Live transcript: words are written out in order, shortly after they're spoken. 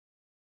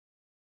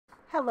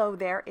Hello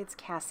there, it's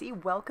Cassie.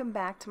 Welcome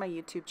back to my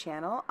YouTube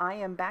channel. I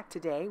am back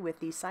today with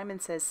the Simon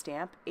Says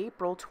Stamp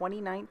April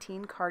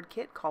 2019 card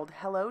kit called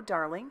Hello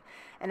Darling.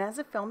 And as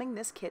of filming,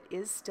 this kit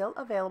is still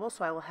available,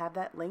 so I will have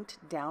that linked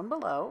down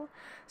below.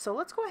 So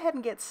let's go ahead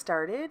and get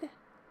started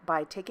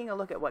by taking a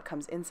look at what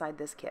comes inside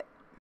this kit.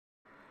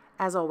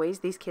 As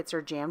always, these kits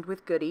are jammed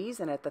with goodies,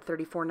 and at the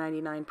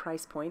 $34.99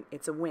 price point,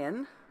 it's a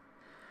win.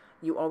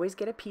 You always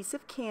get a piece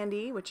of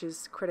candy, which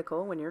is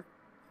critical when you're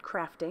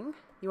crafting.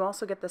 You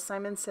also get the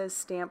Simon Says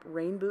Stamp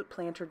Rain Boot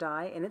Planter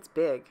die, and it's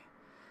big.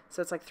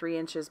 So it's like 3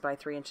 inches by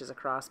 3 inches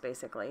across,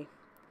 basically.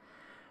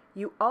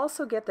 You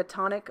also get the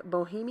TONIC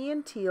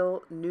Bohemian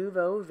Teal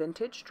Nuvo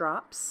Vintage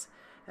Drops.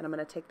 And I'm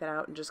going to take that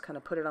out and just kind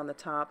of put it on the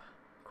top.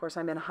 Of course,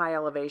 I'm in high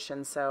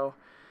elevation, so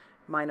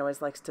mine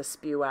always likes to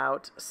spew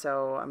out.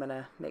 So I'm going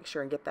to make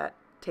sure and get that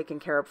taken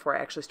care of before I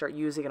actually start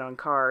using it on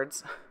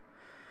cards.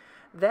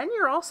 Then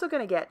you're also going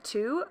to get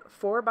 2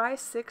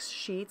 4x6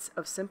 sheets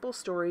of Simple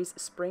Stories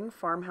Spring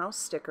Farmhouse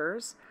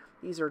stickers.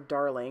 These are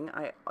darling.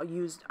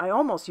 I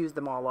almost used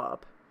them all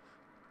up.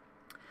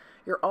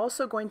 You're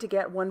also going to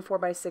get 1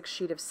 4x6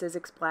 sheet of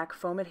Sizzix black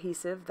foam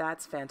adhesive.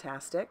 That's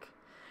fantastic.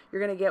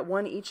 You're going to get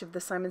 1 each of the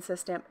Simon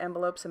Says Stamp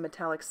envelopes in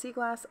metallic sea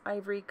glass,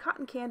 ivory,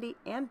 cotton candy,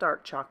 and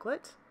dark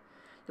chocolate.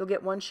 You'll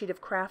get 1 sheet of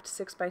craft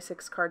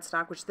 6x6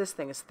 cardstock, which this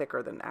thing is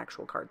thicker than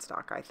actual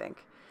cardstock, I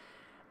think.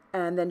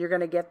 And then you're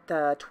going to get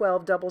the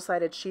 12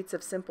 double-sided sheets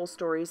of Simple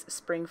Stories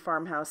Spring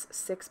Farmhouse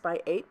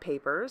 6x8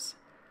 papers.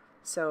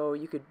 So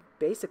you could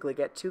basically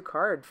get 2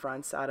 card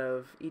fronts out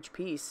of each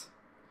piece.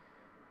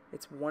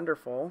 It's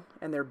wonderful,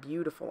 and they're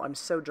beautiful. I'm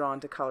so drawn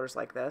to colors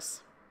like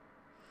this.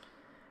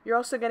 You're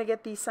also going to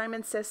get the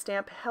Simon Says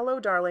Stamp Hello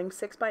Darling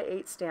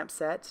 6x8 stamp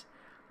set.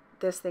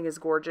 This thing is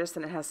gorgeous,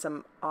 and it has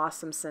some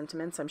awesome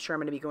sentiments. I'm sure I'm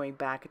going to be going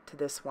back to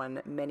this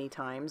one many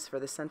times for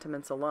the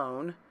sentiments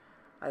alone.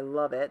 I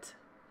love it.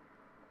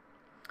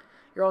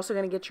 You're also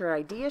going to get your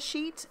idea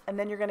sheet, and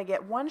then you're going to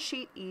get 1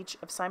 sheet each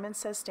of Simon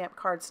Says Stamp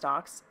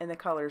cardstocks in the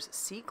colors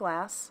sea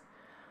glass,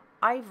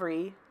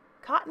 ivory,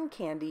 cotton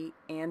candy,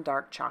 and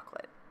dark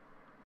chocolate.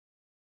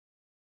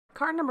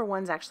 Card number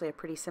 1 is actually a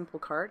pretty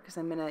simple card because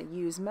I'm going to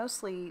use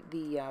mostly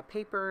the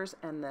papers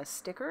and the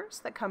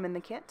stickers that come in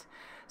the kit.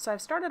 So I've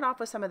started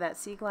off with some of that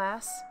sea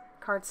glass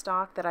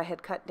cardstock that I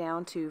had cut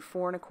down to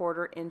 4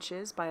 1/4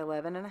 inches by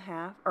 11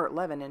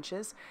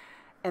 inches,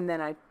 and then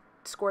I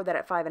scored that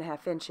at 5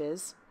 1/2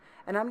 inches.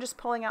 And I'm just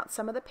pulling out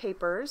some of the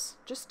papers,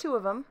 just 2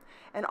 of them,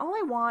 and all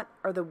I want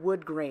are the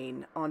wood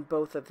grain on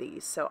both of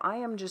these. So I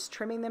am just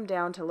trimming them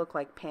down to look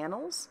like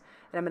panels,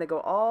 and I'm going to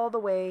go all the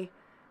way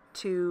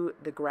to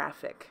the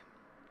graphic.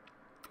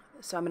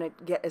 So I'm going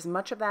to get as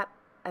much of that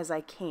as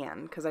I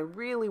can, because I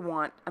really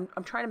want,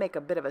 I'm trying to make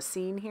a bit of a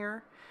scene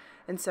here,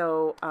 and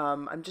so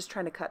I'm just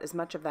trying to cut as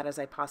much of that as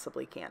I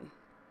possibly can.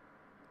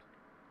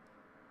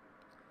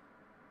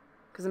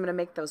 Because I'm going to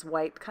make those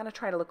white, kind of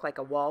try to look like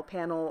a wall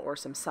panel or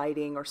some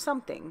siding or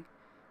something.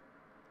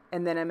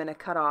 And then I'm going to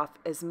cut off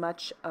as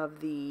much of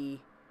the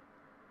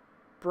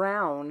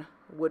brown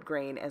wood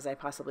grain as I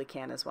possibly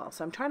can as well.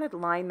 So I'm trying to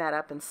line that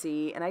up and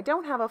see, and I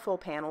don't have a full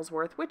panel's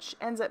worth, which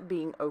ends up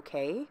being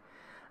okay.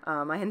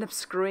 I end up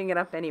screwing it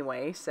up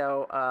anyway,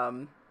 so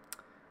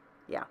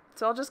yeah.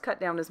 So I'll just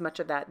cut down as much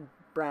of that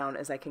brown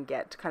as I can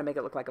get to kind of make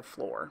it look like a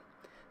floor.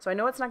 So I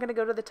know it's not going to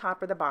go to the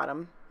top or the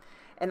bottom.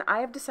 And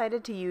I have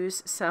decided to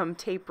use some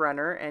tape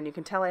runner, and you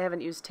can tell I haven't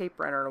used tape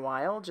runner in a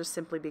while, just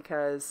simply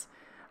because,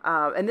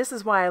 and this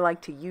is why I like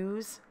to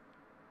use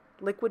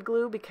liquid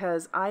glue,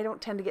 because I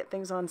don't tend to get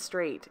things on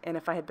straight. And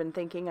if I had been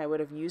thinking, I would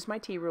have used my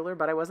T-ruler,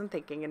 but I wasn't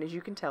thinking, and as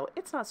you can tell,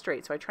 it's not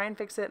straight. So I try and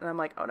fix it, and I'm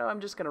like, oh no, I'm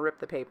just going to rip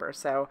the paper.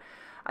 So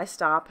I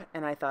stop,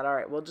 and I thought, all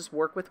right, we'll just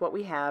work with what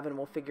we have, and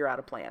we'll figure out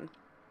a plan.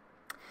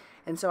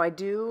 And so I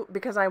do,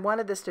 because I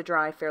wanted this to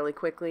dry fairly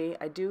quickly,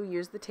 I do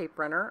use the tape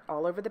runner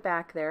all over the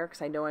back there,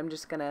 because I know I'm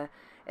just going to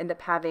end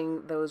up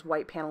having those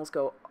white panels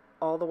go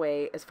all the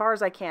way, as far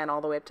as I can, all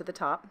the way up to the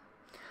top.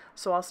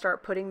 So I'll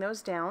start putting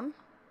those down,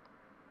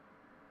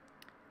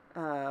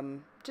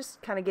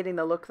 just kind of getting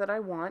the look that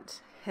I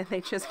want, and they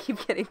just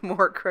keep getting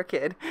more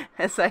crooked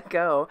as I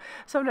go.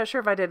 So I'm not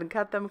sure if I didn't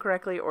cut them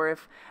correctly, or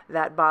if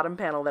that bottom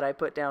panel that I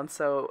put down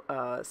so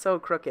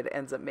crooked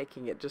ends up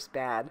making it just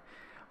bad.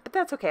 But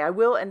that's okay. I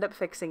will end up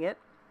fixing it.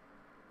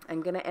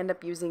 I'm going to end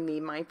up using the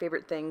My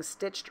Favorite Things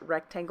Stitched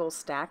Rectangle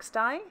STAX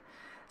die.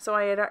 So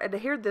I had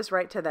adhered this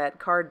right to that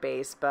card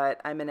base, but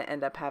I'm going to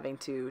end up having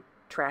to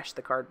trash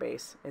the card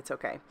base. It's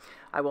okay.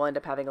 I will end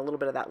up having a little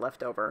bit of that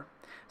left over.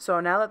 So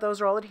now that those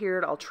are all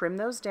adhered, I'll trim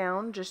those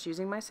down just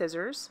using my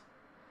scissors.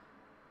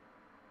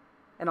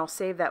 And I'll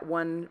save that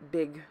one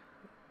big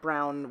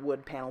brown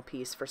wood panel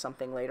piece for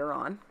something later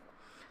on.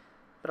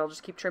 But I'll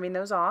just keep trimming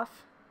those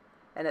off.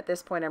 And at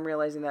this point, I'm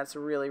realizing that's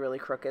really, really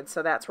crooked.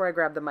 So that's where I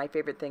grab the My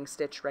Favorite Things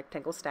Stitch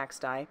Rectangle STAX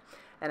die,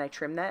 and I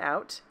trim that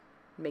out,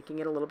 making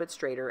it a little bit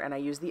straighter. And I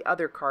use the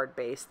other card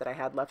base that I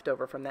had left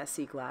over from that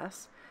sea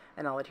glass,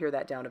 and I'll adhere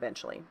that down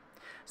eventually.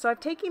 So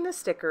I've taken the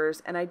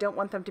stickers, and I don't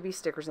want them to be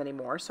stickers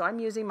anymore. So I'm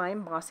using my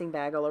embossing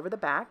bag all over the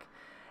back,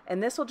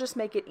 and this will just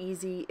make it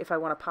easy if I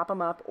want to pop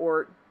them up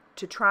or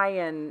to try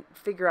and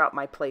figure out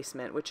my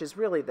placement, which is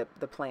really the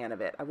plan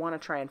of it. I want to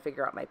try and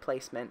figure out my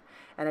placement,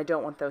 and I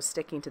don't want those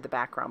sticking to the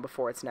background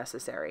before it's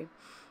necessary.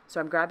 So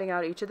I'm grabbing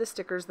out each of the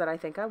stickers that I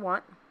think I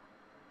want,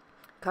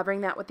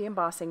 covering that with the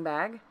embossing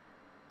bag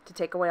to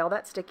take away all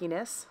that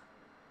stickiness.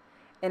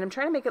 And I'm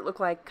trying to make it look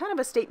like kind of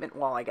a statement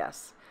wall, I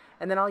guess.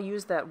 And then I'll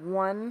use that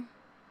one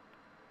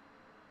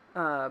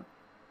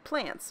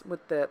plants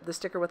with the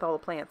sticker with all the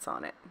plants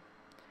on it.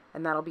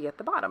 And that'll be at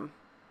the bottom.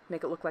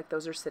 Make it look like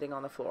those are sitting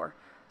on the floor.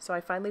 So I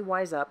finally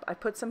wise up. I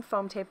put some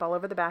foam tape all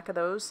over the back of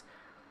those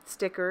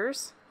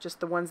stickers, just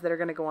the ones that are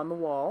going to go on the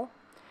wall.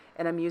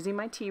 And I'm using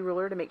my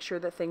T-ruler to make sure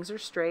that things are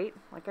straight.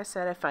 Like I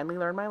said, I finally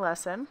learned my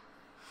lesson.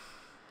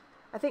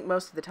 I think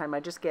most of the time I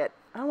just get,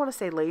 I don't want to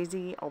say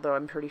lazy, although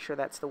I'm pretty sure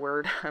that's the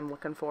word I'm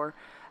looking for.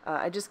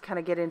 I just kind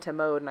of get into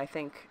mode and I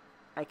think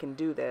I can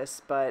do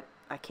this, but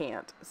I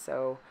can't.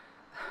 So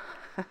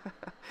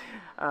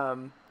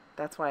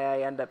that's why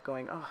I end up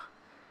going, oh,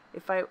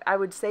 if I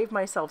would save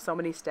myself so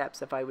many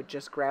steps if I would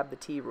just grab the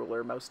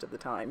T-ruler most of the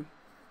time.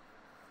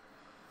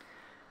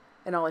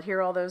 And I'll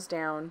adhere all those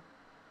down.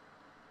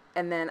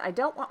 And then I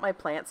don't want my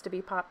plants to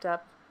be popped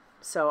up,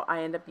 so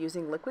I end up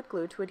using liquid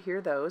glue to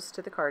adhere those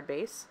to the card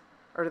base,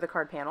 or to the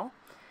card panel.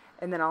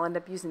 And then I'll end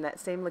up using that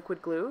same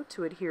liquid glue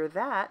to adhere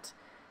that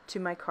to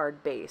my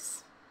card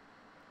base.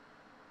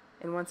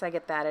 And once I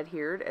get that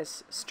adhered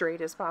as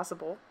straight as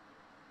possible,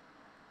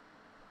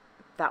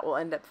 that will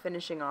end up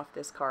finishing off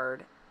this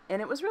card.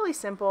 And it was really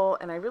simple,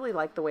 and I really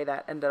like the way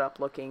that ended up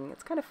looking.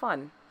 It's kind of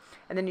fun.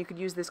 And then you could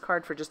use this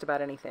card for just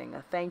about anything.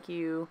 A thank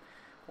you,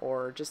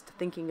 or just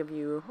thinking of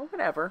you, or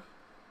whatever.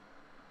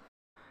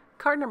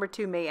 Card number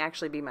 2 may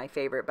actually be my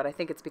favorite, but I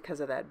think it's because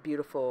of that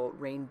beautiful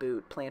rain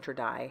boot planter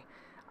die.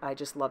 I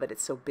just love it.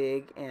 It's so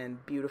big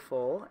and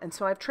beautiful. And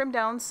so I've trimmed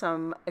down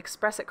some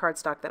Express It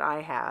cardstock that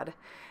I had.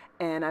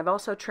 And I've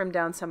also trimmed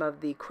down some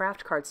of the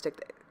craft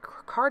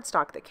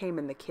cardstock that came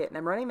in the kit. And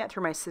I'm running that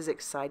through my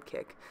Sizzix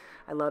Sidekick.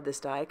 I love this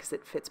die because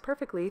it fits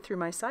perfectly through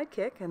my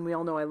Sidekick, and we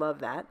all know I love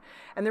that.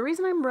 And the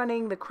reason I'm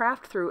running the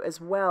craft through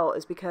as well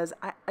is because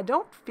I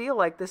don't feel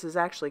like this is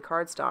actually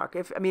cardstock.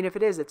 If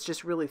it is, it's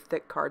just really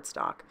thick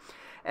cardstock.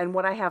 And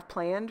what I have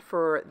planned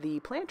for the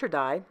planter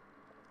die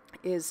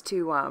is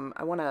to,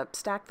 I want to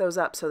stack those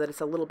up so that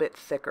it's a little bit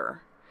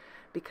thicker,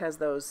 because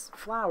those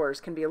flowers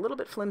can be a little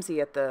bit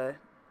flimsy at the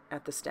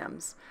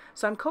stems.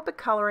 So I'm Copic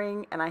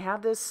coloring, and I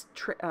have this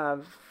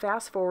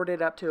fast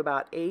forwarded up to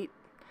about 8,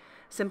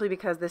 simply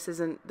because this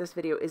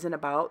video isn't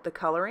about the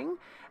coloring.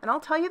 And I'll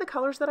tell you the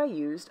colors that I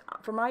used.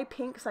 For my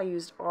pinks, I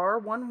used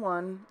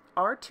R11,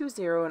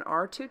 R20, and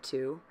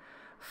R22.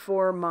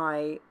 For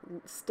my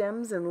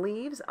stems and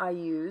leaves, I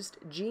used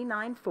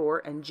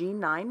G94 and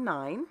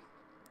G99.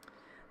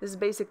 This is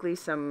basically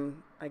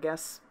some, I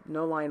guess,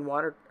 no-line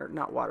water, or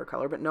not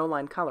watercolor, but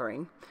no-line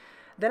coloring.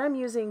 Then I'm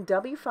using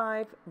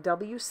W5,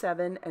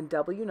 W7, and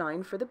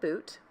W9 for the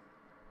boot.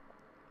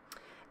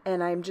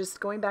 And I'm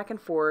just going back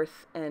and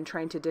forth and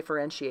trying to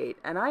differentiate.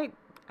 And I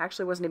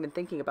actually wasn't even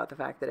thinking about the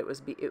fact that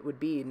it would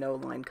be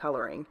no-line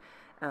coloring.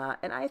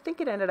 And I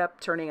think it ended up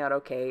turning out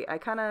okay. I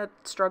kind of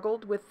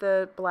struggled with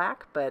the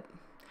black, but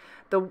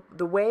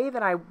the way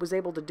that I was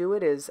able to do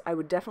it is I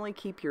would definitely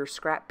keep your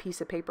scrap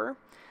piece of paper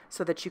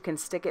so that you can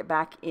stick it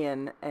back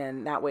in,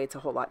 and that way it's a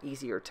whole lot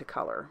easier to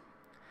color.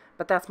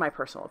 But that's my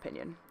personal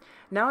opinion.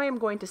 Now I am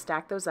going to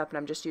stack those up, and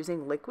I'm just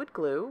using liquid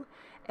glue,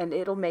 and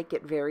it'll make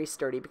it very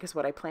sturdy, because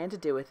what I plan to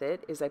do with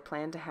it is I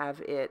plan to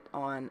have it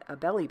on a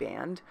belly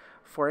band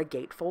for a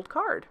gatefold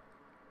card.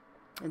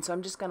 And so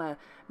I'm just going to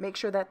make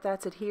sure that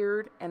that's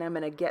adhered, and I'm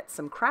going to get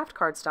some craft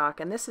cardstock,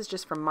 and this is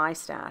just from my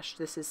stash.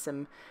 This is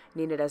some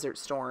Nina Desert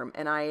Storm,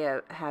 and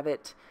I have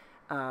it,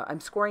 I'm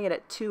scoring it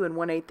at 2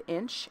 1/8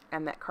 inch,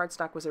 and that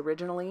cardstock was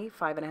originally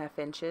 5.5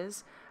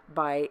 inches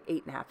by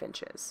 8.5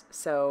 inches.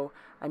 So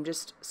I'm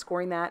just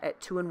scoring that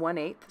at 2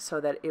 1/8 so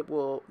that it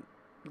will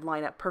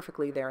line up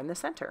perfectly there in the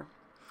center.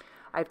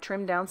 I've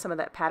trimmed down some of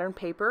that pattern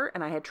paper,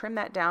 and I had trimmed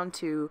that down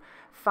to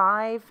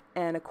 5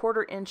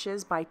 1/4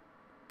 inches by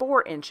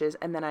 4 inches,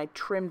 and then I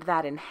trimmed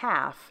that in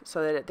half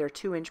so that they're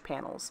 2-inch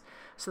panels.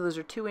 So those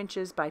are 2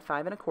 inches by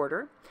 5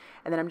 1/4,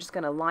 and then I'm just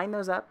going to line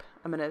those up.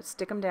 I'm going to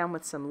stick them down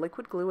with some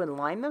liquid glue and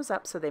line those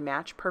up so they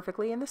match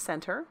perfectly in the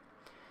center.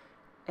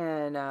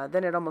 And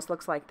then it almost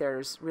looks like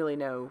there's really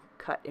no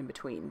cut in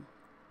between.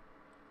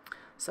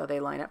 So they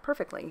line up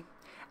perfectly.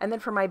 And then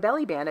for my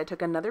belly band, I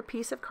took another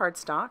piece of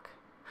cardstock.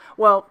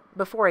 Well,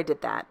 before I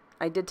did that,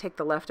 I did take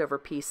the leftover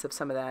piece of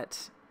some of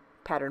that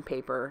pattern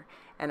paper,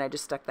 and I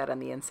just stuck that on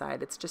the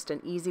inside. It's just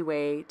an easy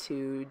way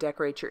to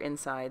decorate your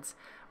insides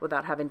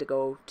without having to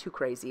go too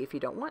crazy if you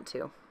don't want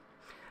to.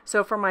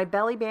 So for my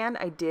belly band,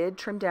 I did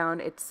trim down.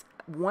 It's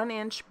 1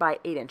 inch by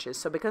 8 inches.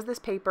 So because this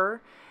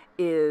paper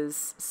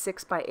is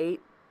 6 by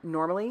 8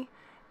 normally,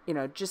 you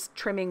know, just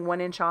trimming 1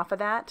 inch off of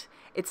that.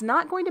 It's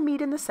not going to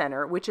meet in the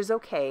center, which is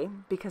okay,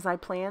 because I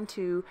plan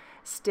to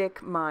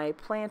stick my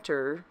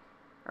planter,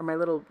 or my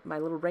little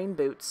rain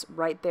boots,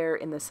 right there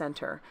in the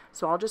center.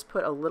 So I'll just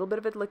put a little bit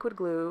of liquid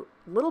glue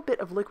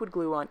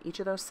on each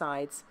of those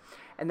sides,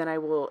 and then I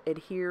will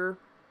adhere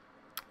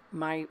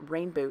my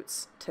rain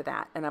boots to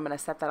that, and I'm going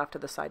to set that off to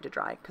the side to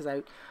dry because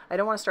I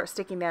don't want to start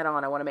sticking that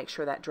on. I want to make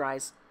sure that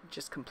dries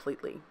just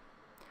completely.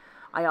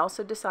 I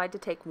also decide to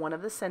take one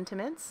of the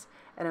sentiments,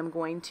 and I'm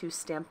going to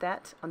stamp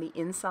that on the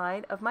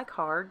inside of my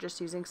card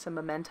just using some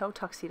Memento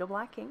Tuxedo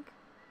Black ink.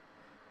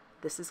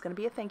 This is going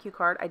to be a thank you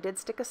card. I did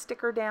stick a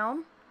sticker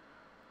down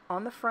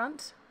on the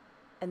front,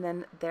 and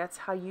then that's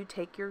how you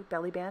take your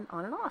belly band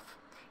on and off.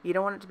 You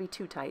don't want it to be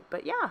too tight,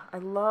 but yeah, I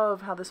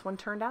love how this one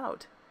turned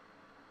out.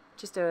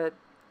 Just a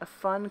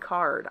fun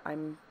card.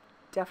 I'm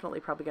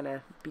definitely probably going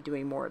to be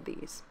doing more of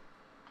these.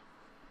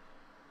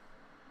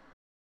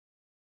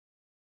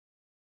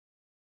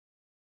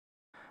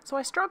 So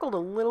I struggled a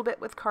little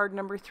bit with card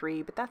number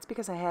 3, but that's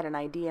because I had an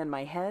idea in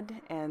my head,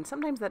 and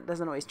sometimes that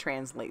doesn't always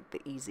translate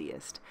the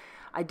easiest.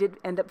 I did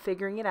end up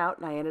figuring it out,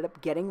 and I ended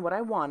up getting what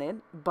I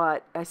wanted,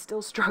 but I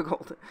still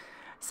struggled.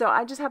 So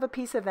I just have a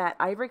piece of that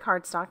ivory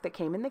cardstock that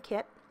came in the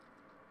kit,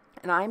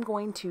 and I'm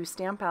going to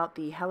stamp out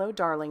the Hello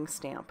Darling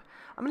stamp.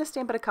 I'm going to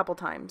stamp it a couple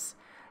times,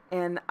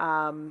 and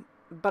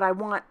but I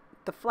want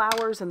the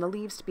flowers and the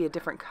leaves to be a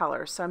different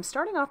color. So I'm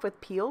starting off with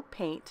peeled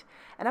paint,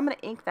 and I'm going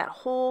to ink that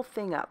whole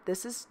thing up.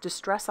 This is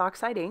Distress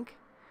Oxide ink.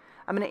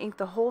 I'm going to ink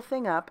the whole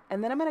thing up,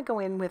 and then I'm going to go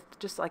in with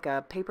just like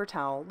a paper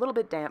towel, a little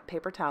bit damp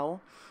paper towel,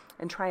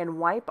 and try and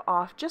wipe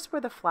off just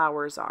where the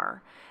flowers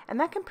are. And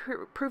that can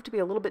prove to be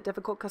a little bit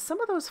difficult because some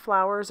of those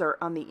flowers are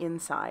on the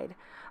inside.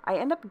 I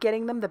end up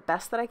getting them the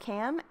best that I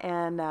can,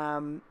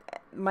 and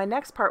my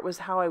next part was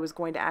how I was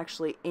going to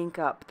actually ink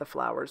up the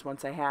flowers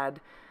once I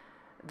had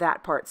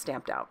that part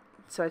stamped out.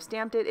 So I've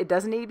stamped it. It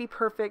doesn't need to be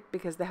perfect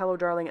because the Hello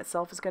Darling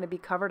itself is going to be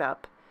covered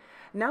up.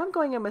 Now I'm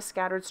going in with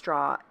scattered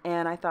straw,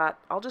 and I thought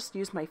I'll just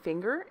use my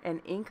finger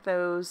and ink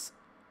those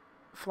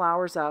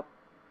flowers up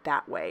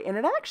that way. And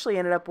it actually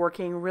ended up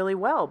working really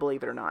well,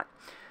 believe it or not.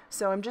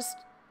 So I'm just,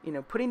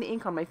 putting the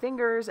ink on my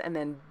fingers and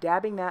then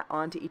dabbing that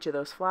onto each of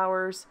those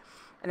flowers.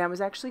 And I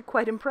was actually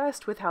quite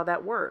impressed with how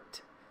that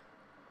worked.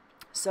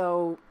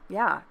 So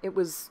yeah, I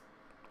was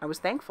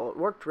thankful. It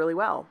worked really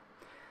well.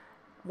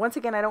 Once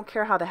again, I don't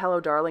care how the Hello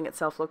Darling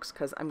itself looks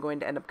because I'm going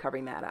to end up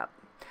covering that up.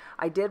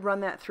 I did run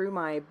that through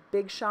my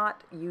Big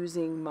Shot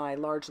using my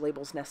Large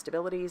Labels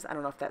Nestabilities. I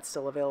don't know if that's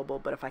still available,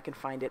 but if I can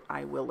find it,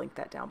 I will link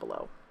that down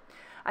below.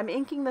 I'm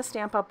inking the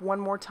stamp up one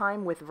more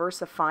time with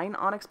Versa Fine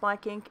Onyx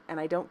Black ink,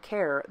 and I don't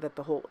care that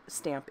the whole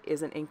stamp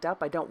isn't inked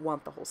up. I don't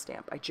want the whole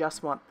stamp. I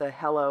just want the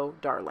Hello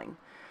Darling.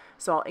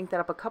 So I'll ink that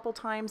up a couple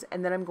times,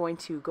 and then I'm going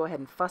to go ahead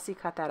and fussy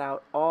cut that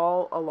out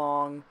all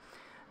along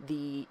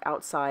the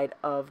outside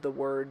of the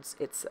words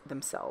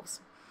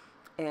themselves.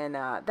 And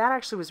that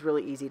actually was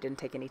really easy, didn't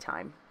take any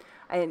time.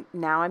 And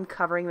now I'm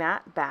covering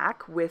that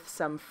back with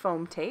some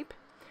foam tape,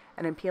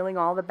 and I'm peeling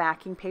all the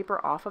backing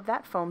paper off of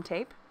that foam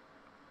tape.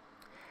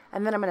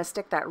 And then I'm going to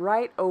stick that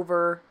right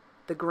over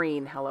the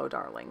green Hello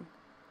Darling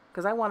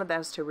because I wanted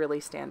those to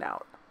really stand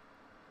out.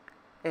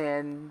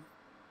 And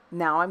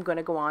now I'm going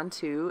to go on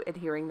to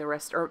adhering the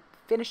rest, or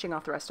finishing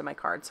off the rest of my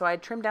card. So I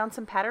trimmed down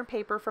some pattern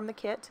paper from the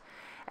kit,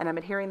 and I'm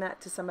adhering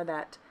that to some of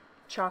that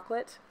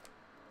chocolate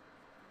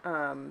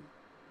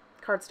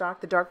cardstock,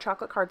 the dark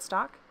chocolate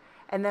cardstock.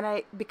 And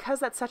then because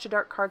that's such a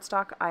dark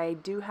cardstock, I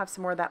do have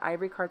some more of that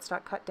ivory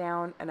cardstock cut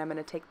down, and I'm going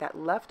to take that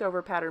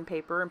leftover pattern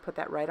paper and put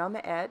that right on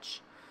the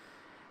edge.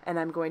 And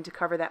I'm going to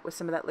cover that with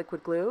some of that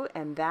liquid glue,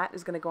 and that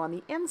is going to go on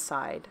the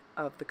inside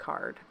of the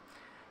card.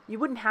 You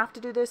wouldn't have to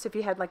do this if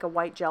you had like a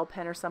white gel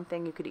pen or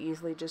something. You could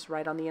easily just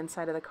write on the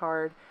inside of the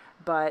card,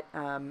 but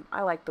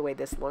I like the way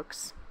this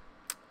looks,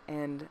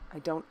 and I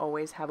don't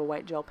always have a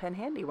white gel pen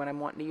handy when I'm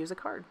wanting to use a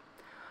card.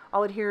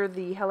 I'll adhere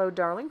the Hello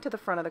Darling to the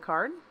front of the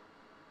card,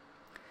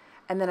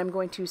 and then I'm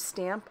going to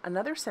stamp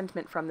another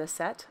sentiment from this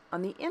set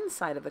on the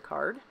inside of the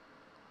card,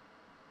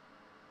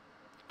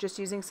 just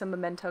using some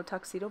Memento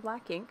Tuxedo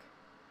Black ink.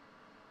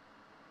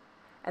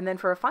 And then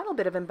for a final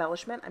bit of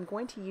embellishment, I'm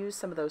going to use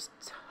some of those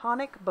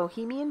TONIC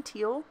Bohemian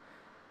Teal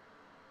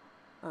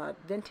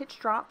vintage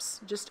drops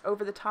just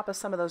over the top of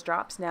some of those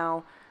drops.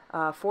 Now,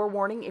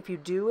 forewarning, if you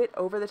do it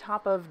over the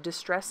top of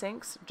Distress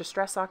inks,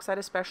 Distress Oxide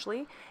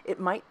especially, it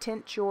might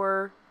tint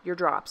your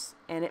drops.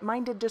 And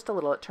mine did just a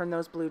little. It turned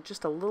those blue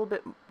just a little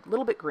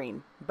bit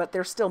green, but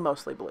they're still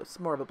mostly blue. It's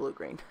more of a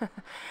blue-green.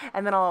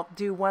 And then I'll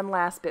do one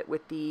last bit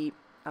with the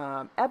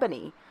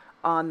ebony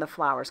on the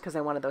flowers because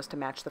I wanted those to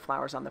match the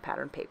flowers on the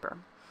pattern paper.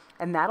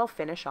 And that'll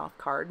finish off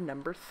card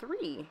number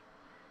 3.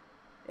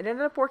 It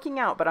ended up working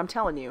out, but I'm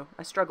telling you,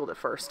 I struggled at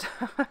first.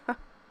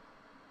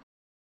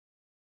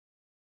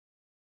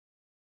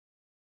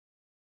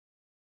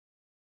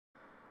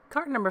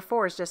 Card number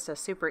 4 is just a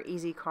super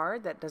easy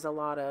card that does a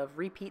lot of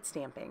repeat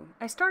stamping.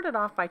 I started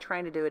off by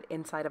trying to do it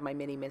inside of my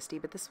mini Misti,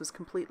 but this was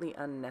completely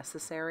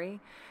unnecessary,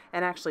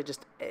 and actually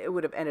it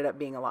would have ended up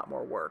being a lot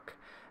more work.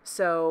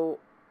 So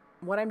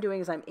what I'm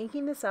doing is I'm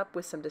inking this up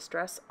with some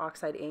Distress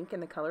Oxide ink in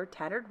the color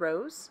Tattered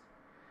Rose.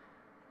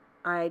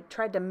 I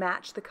tried to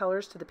match the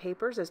colors to the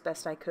papers as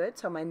best I could,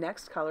 so my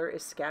next color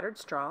is Scattered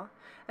Straw.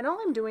 And all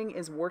I'm doing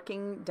is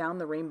working down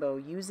the rainbow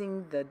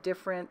using the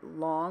different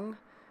long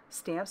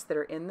stamps that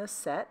are in this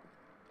set.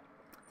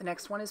 The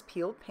next one is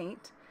Peeled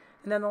Paint.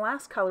 And then the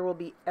last color will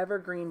be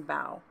Evergreen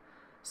Bough.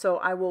 So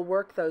I will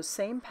work those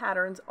same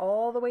patterns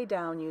all the way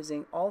down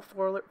using all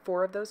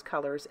four of those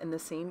colors in the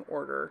same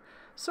order.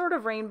 Sort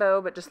of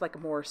rainbow, but just like a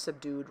more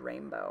subdued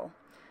rainbow.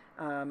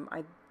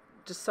 I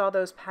just saw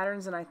those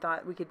patterns and I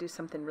thought we could do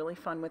something really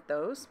fun with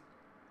those.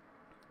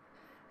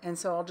 And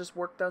so I'll just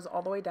work those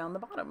all the way down the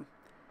bottom.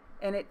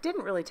 And it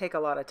didn't really take a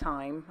lot of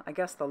time. I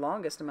guess the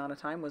longest amount of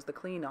time was the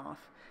clean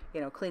off.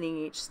 You know, cleaning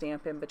each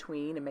stamp in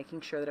between and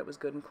making sure that it was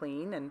good and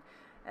clean,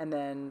 and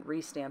then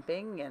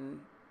restamping.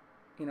 And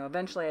you know,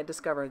 eventually I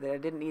discovered that I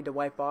didn't need to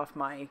wipe off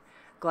my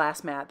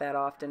glass mat that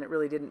often. It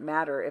really didn't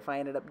matter if I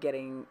ended up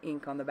getting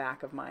ink on the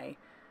back of my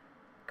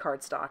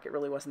cardstock. It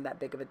really wasn't that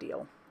big of a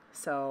deal.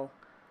 So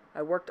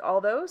I worked all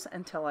those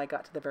until I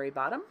got to the very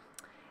bottom,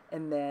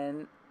 and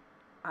then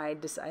I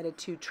decided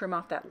to trim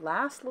off that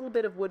last little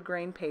bit of wood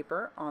grain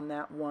paper on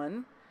that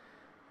one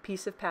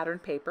piece of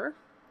patterned paper.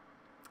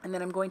 And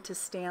then I'm going to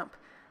stamp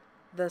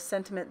the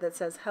sentiment that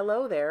says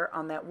hello there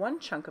on that one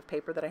chunk of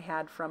paper that I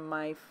had from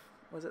my,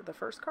 was it the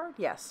first card?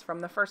 Yes, from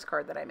the first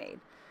card that I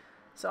made.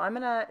 So I'm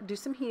going to do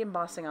some heat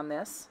embossing on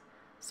this.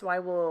 So I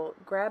will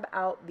grab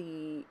out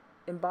the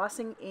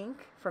embossing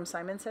ink from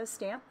Simon Says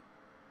Stamp.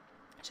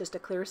 It's just a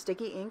clear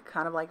sticky ink,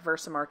 kind of like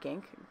Versamark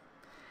ink.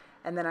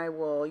 And then I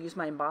will use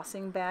my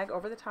embossing bag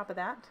over the top of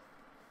that.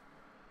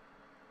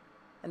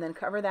 And then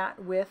cover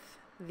that with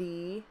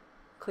the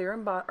clear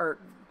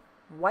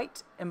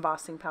white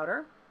embossing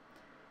powder.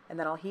 And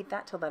then I'll heat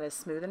that till that is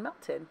smooth and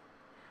melted.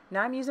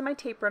 Now I'm using my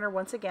tape runner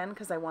once again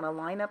because I want to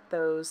line up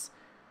those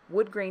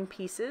wood grain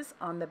pieces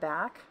on the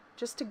back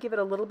just to give it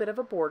a little bit of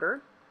a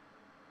border.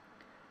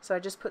 So I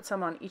just put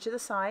some on each of the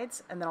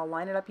sides, and then I'll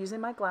line it up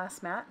using my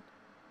glass mat,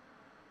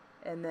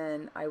 and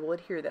then I will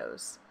adhere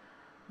those.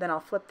 Then I'll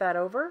flip that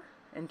over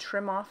and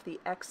trim off the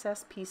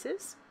excess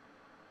pieces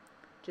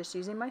just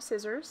using my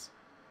scissors.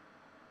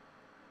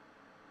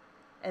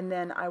 And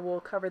then I will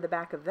cover the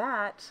back of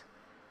that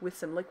with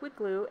some liquid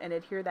glue and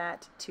adhere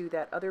that to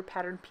that other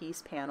pattern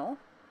piece panel,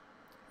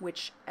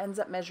 which ends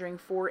up measuring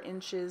 4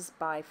 inches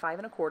by 5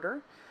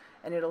 1/4,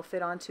 and it'll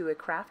fit onto a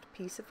craft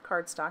piece of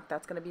cardstock.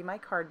 That's going to be my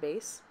card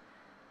base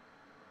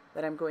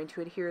that I'm going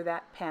to adhere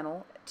that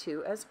panel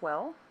to as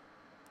well.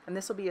 And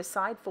this will be a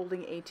side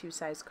folding A2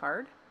 size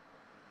card.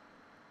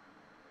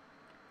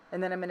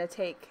 And then I'm going to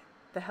take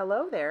the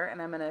hello there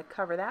and I'm going to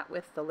cover that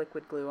with the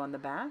liquid glue on the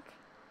back,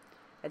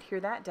 adhere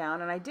that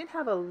down. And I did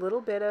have a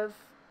little bit of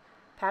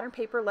pattern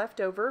paper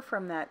left over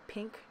from that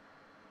pink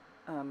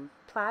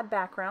plaid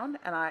background,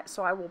 and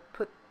so I will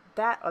put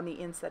that on the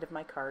inside of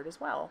my card as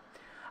well.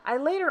 I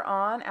later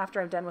on,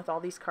 after I'm done with all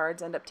these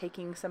cards, end up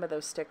taking some of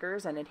those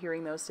stickers and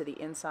adhering those to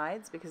the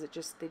insides because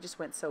they just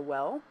went so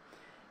well.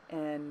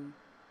 And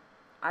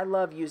I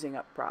love using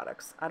up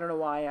products. I don't know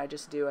why, I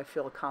just do. I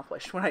feel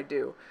accomplished when I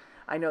do.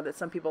 I know that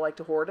some people like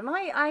to hoard, and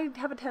I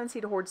have a tendency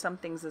to hoard some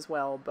things as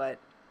well, but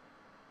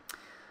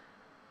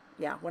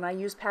yeah, when I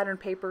use pattern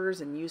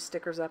papers and use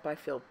stickers up, I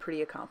feel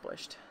pretty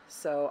accomplished.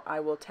 So I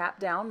will tap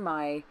down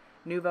my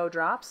Nuvo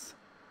drops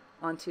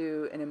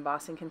onto an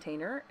embossing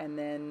container, and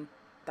then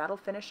that'll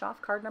finish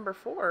off card number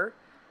 4.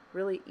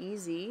 Really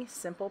easy,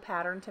 simple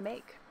pattern to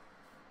make.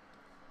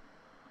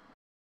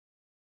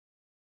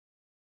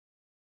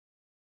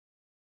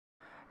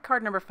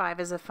 Card number 5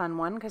 is a fun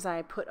one because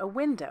I put a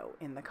window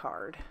in the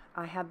card.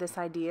 I had this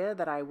idea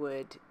that I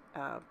would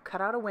cut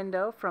out a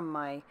window from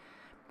my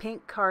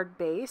pink card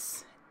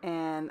base,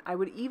 and I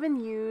would even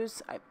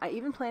use, I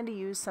even plan to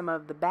use some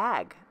of the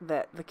bag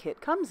that the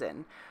kit comes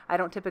in. I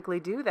don't typically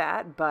do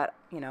that, but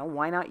you know,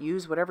 why not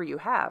use whatever you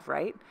have,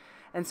 right?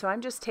 And so I'm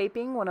just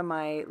taping one of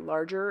my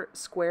larger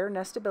square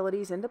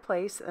nestabilities into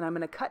place, and I'm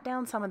going to cut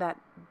down some of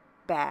that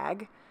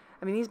bag.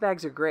 I mean, these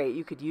bags are great.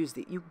 You could use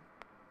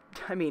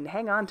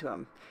hang on to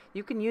them.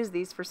 You can use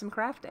these for some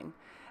crafting.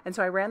 And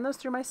so I ran those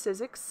through my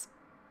Sizzix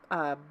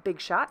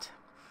Big Shot.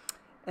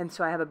 And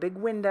so I have a big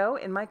window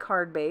in my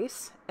card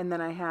base, and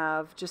then I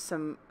have just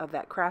some of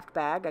that craft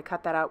bag. I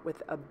cut that out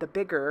with the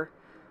bigger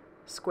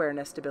square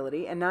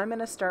nestability, and now I'm going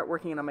to start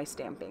working on my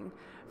stamping.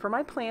 For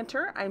my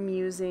planter, I'm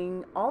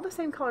using all the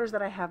same colors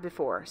that I have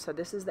before. So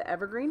this is the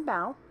Evergreen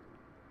Bough,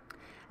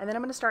 and then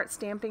I'm going to start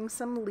stamping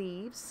some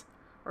leaves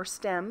or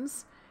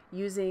stems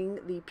using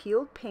the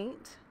peeled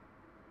paint.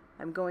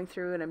 I'm going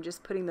through and I'm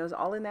just putting those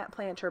all in that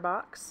planter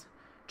box,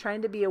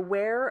 trying to be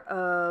aware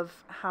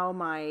of how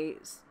my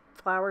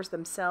flowers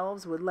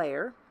themselves would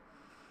layer.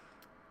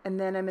 And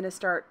then I'm going to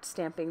start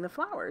stamping the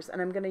flowers,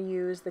 and I'm going to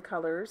use the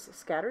colors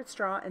Scattered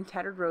Straw and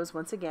Tattered Rose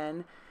once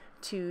again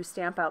to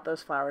stamp out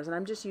those flowers. And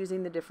I'm just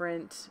using the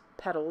different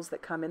petals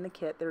that come in the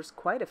kit. There's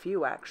quite a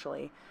few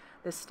actually.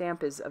 This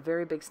stamp is a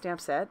very big stamp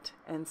set,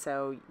 and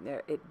so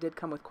it did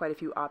come with quite a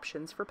few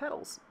options for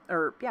petals.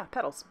 And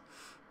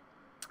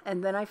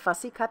then I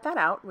fussy cut that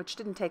out, which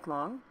didn't take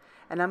long,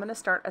 and I'm going to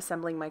start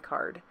assembling my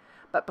card.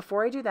 But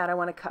before I do that, I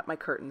want to cut my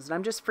curtains, and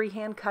I'm just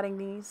freehand cutting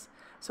these.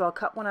 So I'll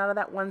cut one out of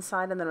that one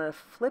side, and then I'm going to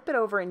flip it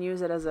over and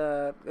use it as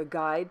a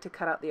guide to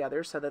cut out the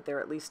others so that they're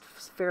at least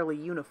fairly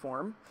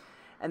uniform.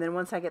 And then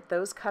once I get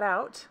those cut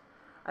out,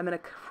 I'm going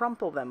to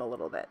crumple them a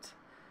little bit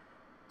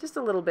just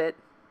a little bit.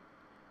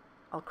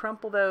 I'll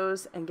crumple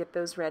those and get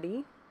those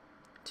ready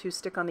to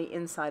stick on the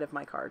inside of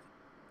my card.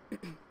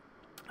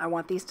 I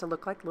want these to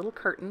look like little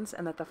curtains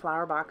and that the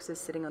flower box is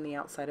sitting on the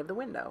outside of the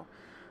window.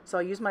 So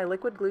I'll use my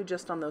liquid glue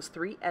just on those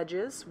 3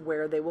 edges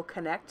where they will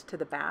connect to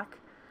the back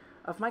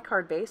of my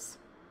card base.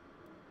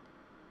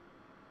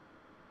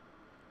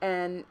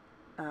 And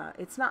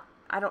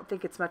I don't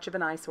think it's much of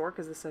an eyesore,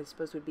 because this I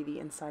suppose would be the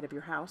inside of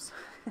your house.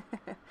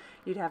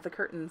 You'd have the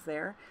curtains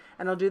there.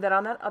 And I'll do that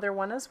on that other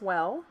one as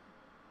well.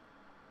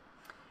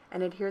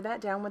 And adhere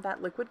that down with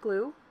that liquid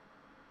glue.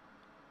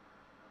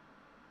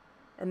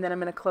 And then I'm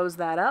going to close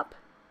that up.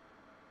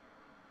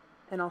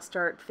 And I'll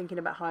start thinking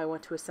about how I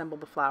want to assemble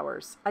the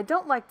flowers. I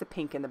don't like the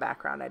pink in the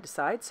background, I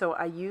decide, so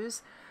I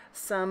use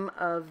some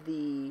of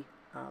the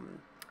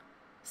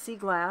sea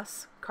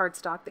glass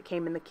cardstock that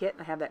came in the kit,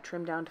 and I have that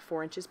trimmed down to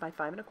 4 inches by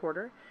 5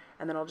 1/4,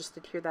 and then I'll just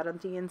adhere that on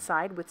the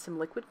inside with some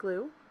liquid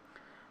glue.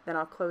 Then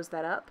I'll close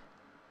that up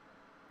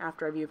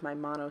after I've used my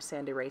mono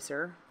sand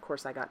eraser. Of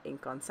course, I got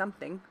ink on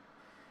something.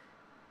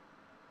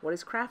 What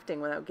is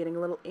crafting without getting a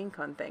little ink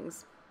on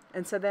things?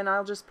 And so then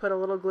I'll just put a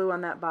little glue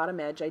on that bottom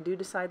edge. I do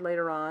decide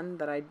later on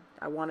that I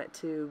want it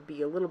to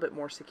be a little bit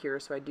more secure,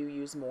 so I do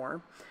use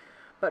more.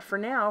 But for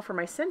now, for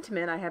my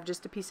sentiment, I have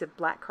just a piece of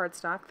black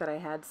cardstock that I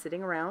had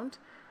sitting around.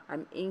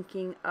 I'm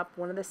inking up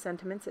one of the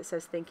sentiments. It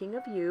says "Thinking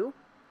of You"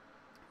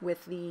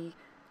 with the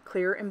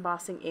clear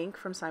embossing ink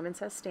from Simon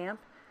Says Stamp,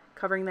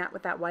 covering that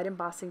with that white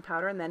embossing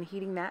powder, and then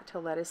heating that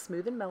till that is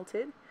smooth and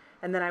melted.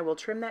 And then I will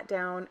trim that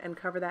down and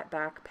cover that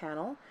back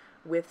panel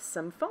with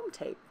some foam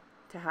tape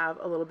to have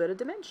a little bit of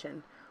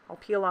dimension. I'll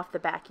peel off the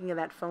backing of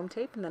that foam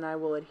tape, and then I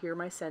will adhere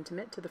my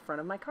sentiment to the front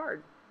of my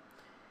card.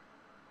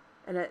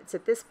 And it's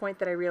at this point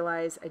that I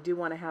realize I do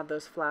want to have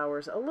those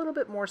flowers a little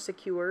bit more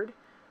secured.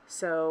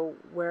 So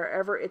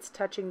wherever it's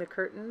touching the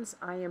curtains,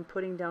 I am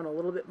putting down a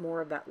little bit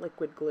more of that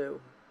liquid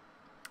glue.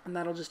 And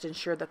that'll just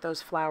ensure that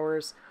those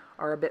flowers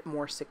are a bit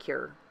more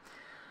secure.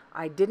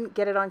 I didn't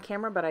get it on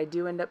camera, but I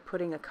do end up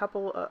putting a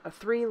couple,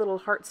 3 little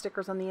heart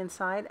stickers on the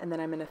inside, and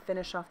then I'm going to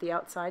finish off the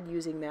outside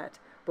using that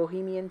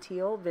Bohemian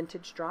Teal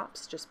vintage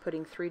drops, just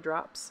putting 3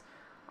 drops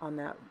on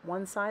that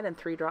one side and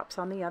 3 drops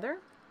on the other.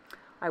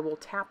 I will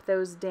tap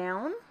those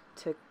down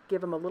to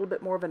give them a little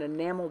bit more of an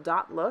enamel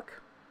dot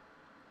look.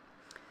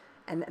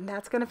 And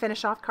that's going to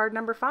finish off card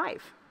number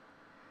 5.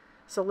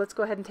 So let's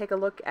go ahead and take a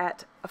look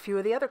at a few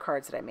of the other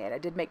cards that I made. I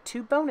did make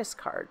 2 bonus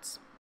cards.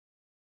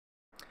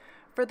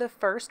 For the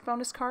first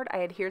bonus card,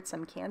 I adhered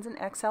some Kansan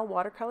XL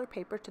watercolor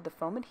paper to the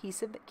foam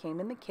adhesive that came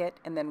in the kit,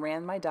 and then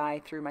ran my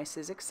die through my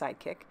Sizzix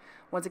Sidekick.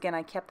 Once again,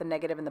 I kept the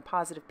negative and the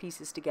positive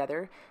pieces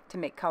together to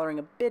make coloring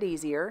a bit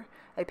easier.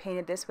 I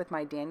painted this with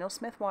my Daniel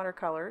Smith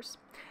watercolors.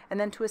 And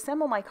then to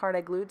assemble my card,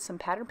 I glued some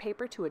pattern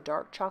paper to a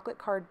dark chocolate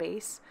card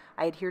base.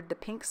 I adhered the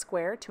pink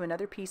square to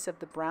another piece of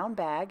the brown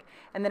bag,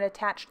 and then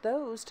attached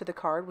those to the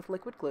card with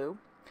liquid glue.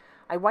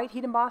 I white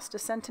heat embossed a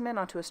sentiment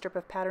onto a strip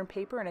of pattern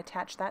paper and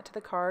attached that to the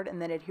card,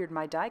 and then adhered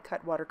my die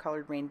cut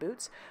watercolored rain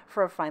boots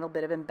for a final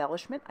bit of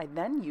embellishment. I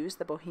then used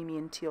the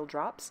Bohemian Teal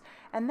drops,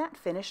 and that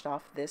finished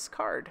off this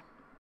card.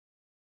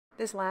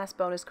 This last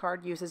bonus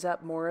card uses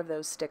up more of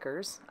those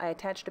stickers. I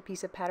attached a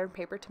piece of pattern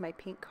paper to my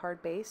pink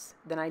card base,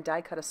 then I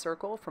die cut a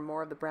circle for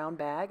more of the brown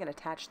bag and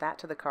attached that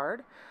to the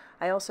card.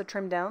 I also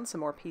trimmed down some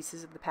more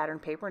pieces of the pattern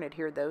paper and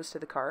adhered those to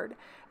the card.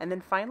 And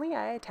then finally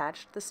I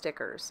attached the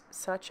stickers.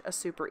 Such a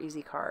super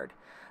easy card.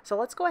 So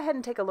let's go ahead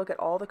and take a look at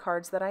all the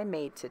cards that I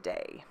made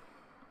today.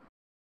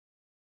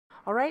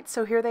 Alright,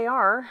 so here they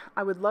are.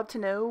 I would love to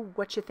know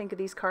what you think of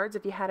these cards.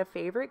 If you had a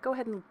favorite, go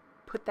ahead and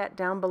put that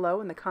down below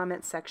in the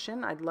comments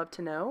section. I'd love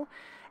to know.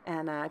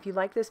 And if you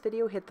like this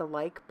video, hit the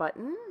like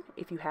button.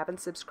 If you haven't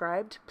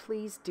subscribed,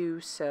 please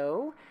do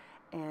so.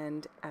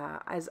 And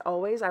as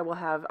always, I will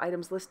have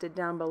items listed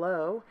down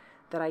below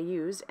that I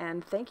use.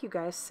 And thank you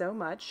guys so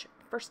much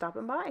for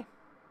stopping by.